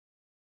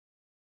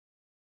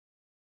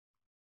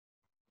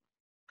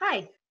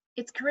Hi,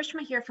 it's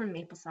Karishma here from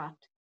MapleSoft.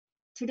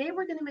 Today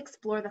we're going to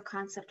explore the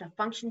concept of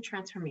function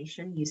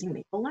transformation using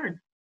MapleLearn.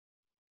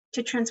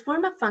 To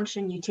transform a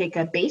function, you take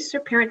a base or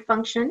parent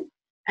function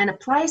and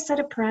apply a set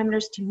of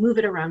parameters to move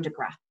it around a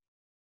graph.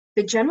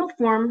 The general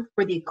form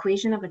for the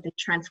equation of the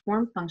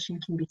transform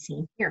function can be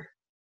seen here.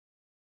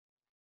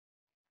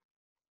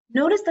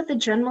 Notice that the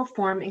general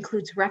form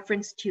includes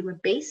reference to a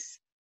base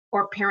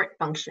or parent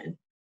function.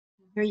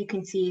 Here you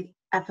can see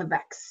f of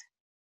x.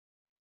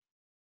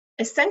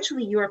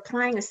 Essentially, you're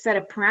applying a set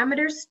of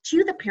parameters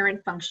to the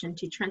parent function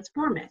to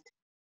transform it.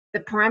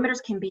 The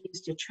parameters can be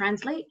used to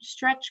translate,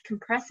 stretch,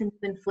 compress, and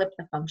even flip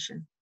the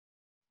function.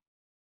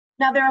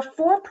 Now, there are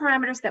 4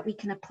 parameters that we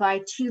can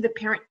apply to the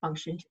parent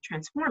function to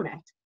transform it.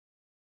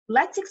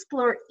 Let's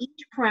explore each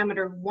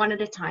parameter one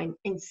at a time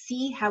and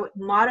see how it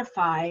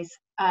modifies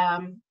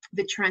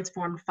the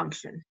transformed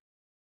function.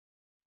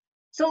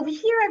 So over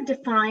here, I've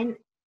defined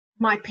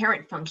my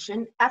parent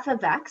function, f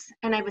of x,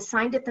 and I've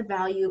assigned it the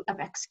value of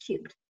x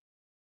cubed.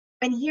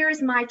 And here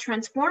is my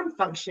transform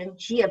function,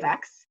 g of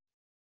x.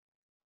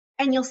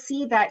 And you'll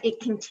see that it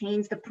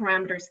contains the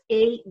parameters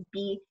a,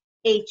 b,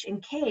 h,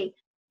 and k,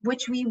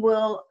 which we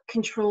will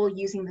control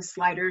using the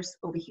sliders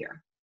over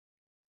here.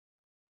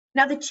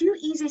 Now, the 2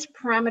 easiest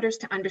parameters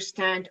to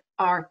understand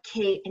are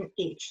k and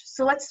h.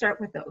 So let's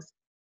start with those.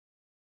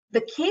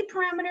 The k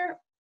parameter,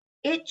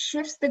 it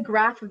shifts the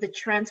graph of the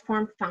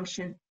transform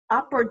function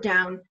up or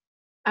down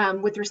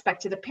with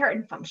respect to the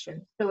parent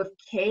function. So if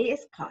k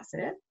is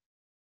positive,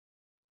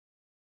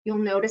 you'll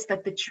notice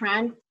that the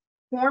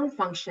transform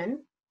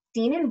function,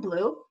 seen in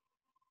blue,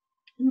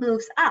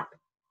 moves up.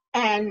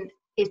 And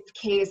if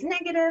k is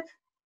negative,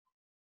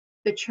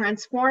 the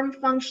transform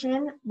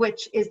function,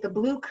 which is the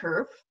blue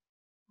curve,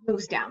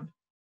 moves down.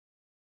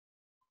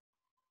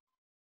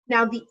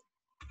 Now the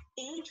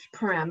h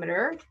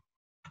parameter,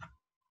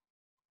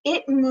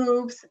 it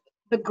moves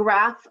the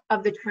graph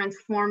of the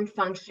transform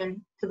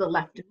function to the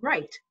left and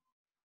right.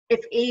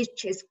 If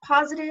h is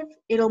positive,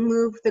 it'll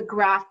move the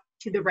graph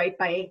to the right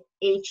by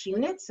h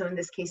units, so in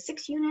this case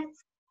 6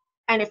 units.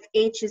 And if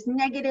h is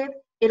negative,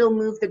 it'll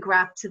move the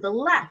graph to the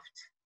left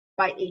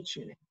by h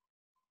units.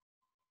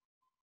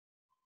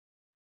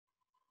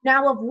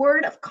 Now, a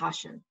word of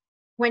caution.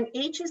 When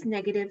h is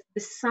negative, the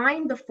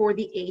sign before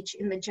the h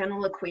in the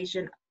general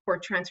equation for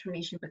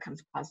transformation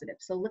becomes positive.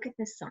 So look at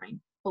this sign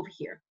over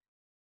here.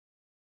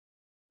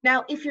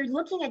 Now, if you're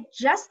looking at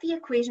just the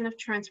equation of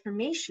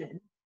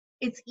transformation,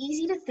 it's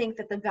easy to think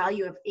that the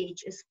value of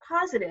h is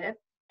positive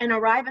and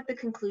arrive at the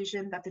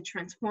conclusion that the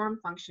transform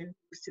function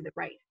moves to the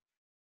right.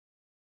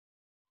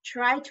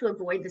 Try to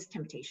avoid this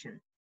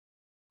temptation.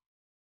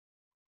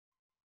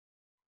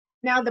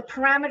 Now, the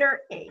parameter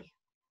a.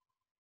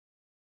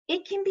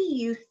 It can be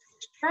used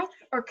to stretch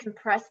or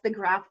compress the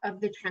graph of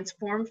the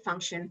transform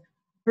function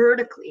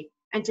vertically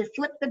and to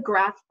flip the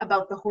graph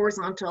about the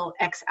horizontal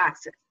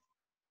x-axis.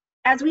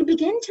 As we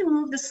begin to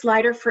move the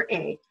slider for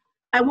a,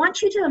 I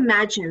want you to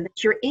imagine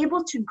that you're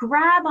able to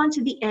grab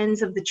onto the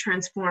ends of the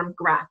transform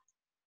graph.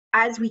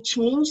 As we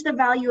change the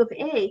value of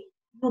a,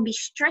 we'll be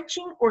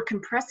stretching or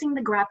compressing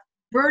the graph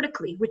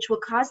vertically, which will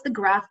cause the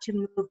graph to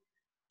move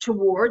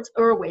towards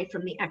or away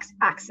from the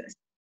x-axis.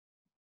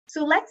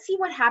 So let's see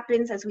what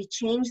happens as we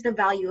change the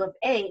value of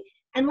a,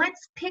 and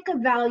let's pick a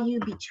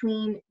value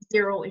between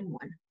 0 and 1.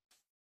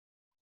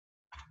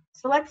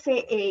 So let's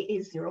say a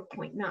is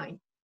 0.9.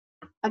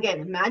 Again,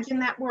 imagine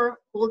that we're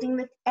holding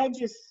the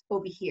edges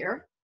over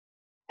here,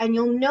 and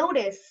you'll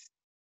notice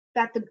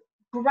that the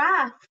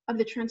graph of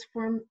the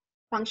transform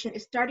function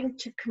is starting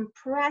to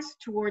compress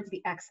towards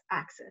the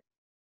x-axis.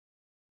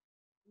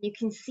 You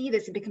can see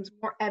this, it becomes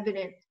more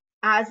evident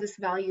as this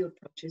value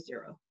approaches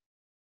 0.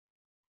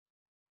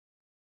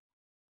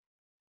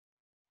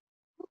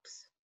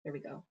 Oops, there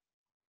we go.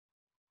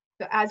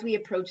 So as we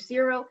approach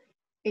 0,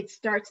 it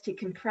starts to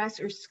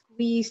compress or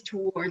squeeze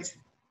towards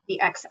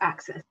the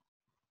x-axis.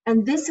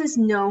 And this is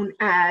known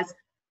as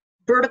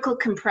vertical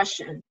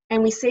compression.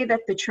 And we say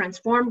that the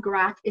transform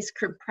graph is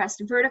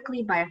compressed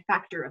vertically by a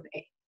factor of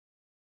a.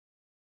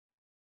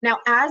 Now,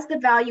 as the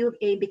value of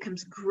a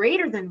becomes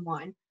greater than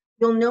 1,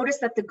 you'll notice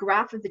that the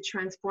graph of the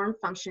transform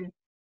function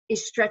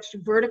is stretched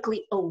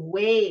vertically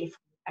away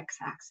from the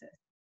x-axis.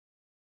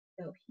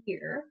 So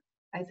here,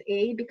 as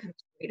a becomes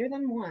greater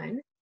than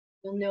 1,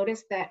 you'll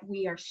notice that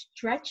we are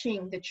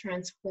stretching the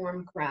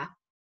transform graph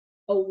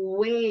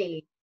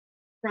away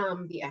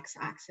from the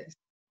x-axis,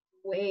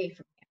 away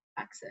from the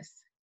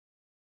x-axis.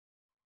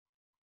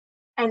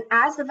 And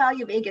as the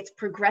value of a gets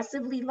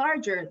progressively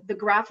larger, the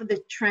graph of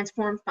the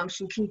transform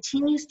function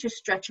continues to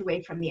stretch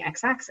away from the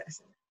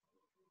x-axis.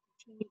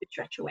 Continue to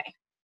stretch away.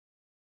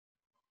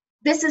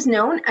 This is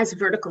known as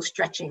vertical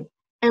stretching,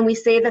 and we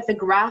say that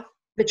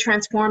the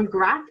transform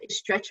graph is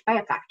stretched by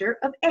a factor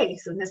of a,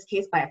 so in this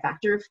case by a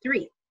factor of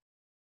 3.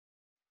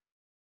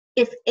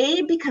 If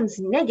a becomes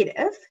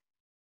negative,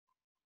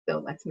 so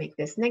let's make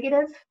this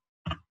negative,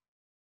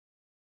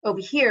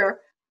 over here,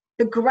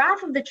 the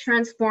graph of the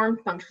transform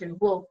function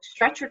will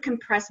stretch or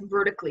compress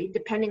vertically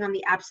depending on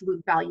the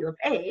absolute value of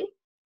a.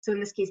 So in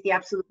this case, the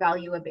absolute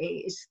value of A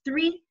is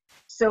 3.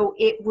 So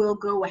it will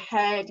go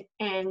ahead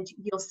and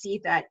you'll see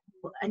that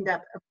we'll end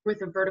up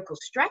with a vertical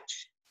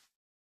stretch.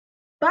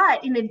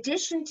 But in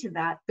addition to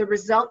that, the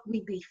result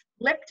will be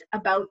flipped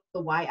about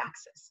the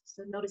y-axis.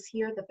 So notice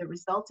here that the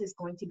result is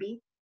going to be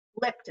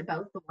flipped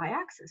about the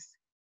y-axis.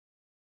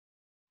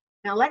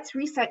 Now let's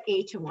reset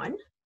A to 1.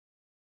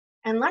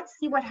 And let's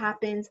see what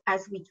happens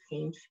as we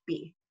change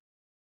B.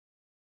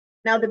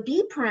 Now the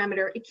B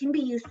parameter, it can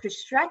be used to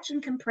stretch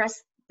and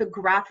compress the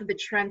graph of the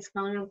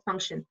transform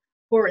function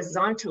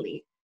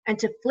horizontally and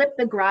to flip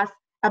the graph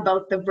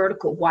about the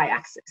vertical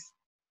y-axis.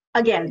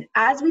 Again,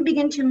 as we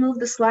begin to move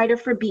the slider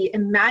for B,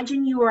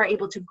 imagine you are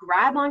able to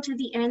grab onto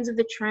the ends of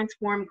the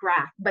transform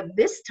graph, but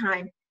this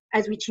time,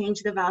 as we change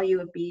the value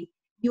of B,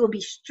 you will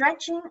be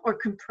stretching or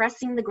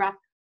compressing the graph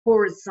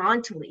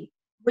horizontally,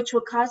 which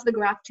will cause the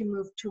graph to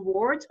move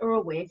towards or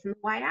away from the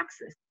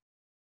y-axis.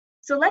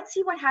 So let's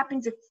see what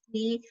happens if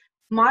we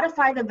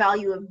modify the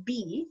value of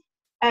B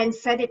and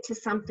set it to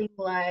something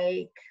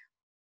like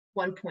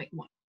 1.1.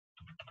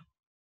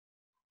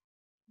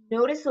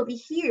 Notice over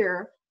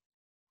here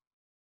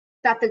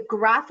that the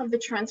graph of the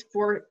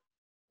transform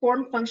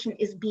function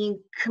is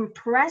being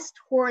compressed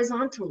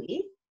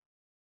horizontally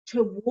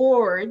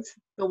towards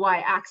the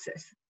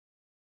y-axis.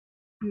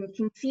 And you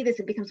can see this,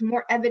 it becomes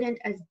more evident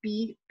as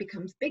B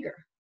becomes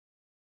bigger.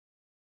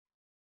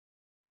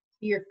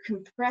 You're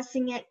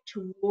compressing it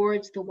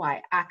towards the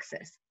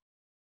y-axis.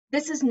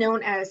 This is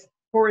known as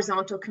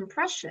horizontal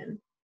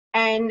compression.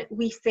 And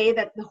we say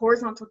that the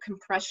horizontal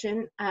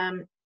compression,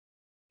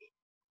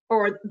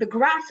 or the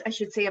graph, I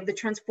should say, of the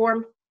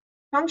transform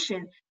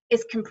function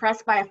is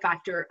compressed by a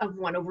factor of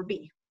 1 over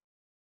B.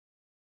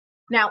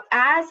 Now,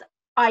 as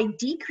I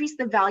decrease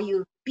the value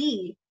of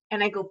B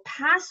and I go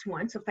past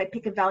 1, so if I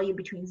pick a value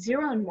between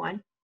 0 and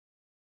 1,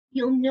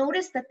 you'll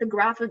notice that the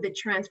graph of the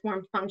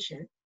transform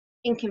function,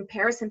 in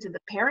comparison to the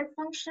parent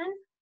function,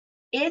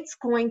 it's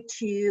going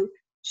to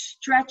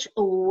stretch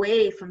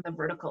away from the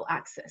vertical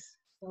axis.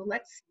 So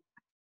let's see.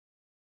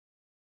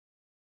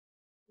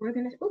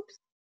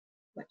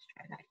 Let's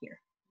try that here.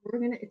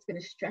 It's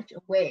gonna stretch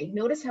away.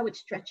 Notice how it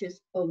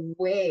stretches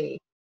away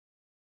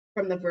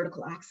from the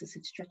vertical axis.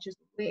 It stretches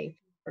away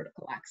from the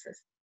vertical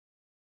axis.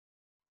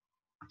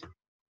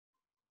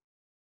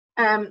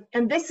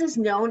 And this is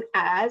known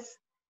as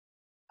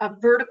a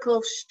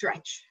vertical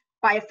stretch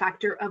by a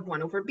factor of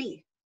 1 over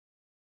B.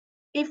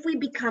 If we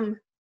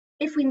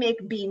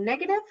make B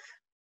negative,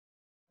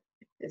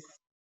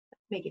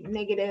 make it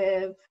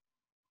negative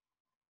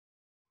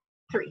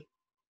 3.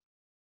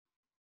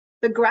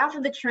 The graph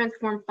of the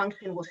transform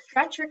function will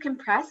stretch or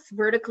compress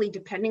vertically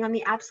depending on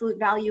the absolute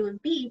value of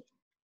B,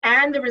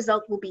 and the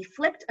result will be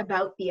flipped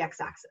about the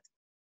x-axis.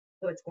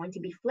 So it's going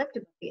to be flipped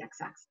about the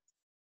x-axis.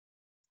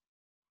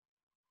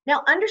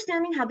 Now,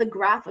 understanding how the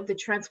graph of the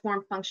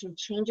transform function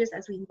changes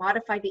as we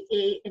modify the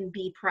A and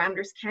B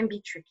parameters can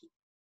be tricky.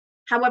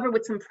 However,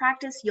 with some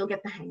practice, you'll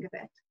get the hang of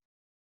it.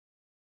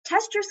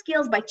 Test your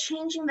skills by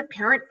changing the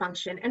parent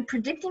function and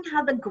predicting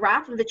how the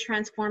graph of the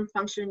transform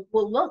function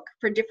will look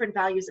for different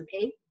values of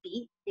A,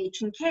 B,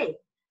 H, and K.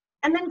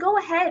 And then go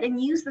ahead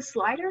and use the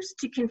sliders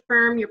to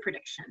confirm your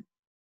prediction.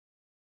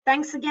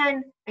 Thanks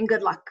again, and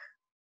good luck.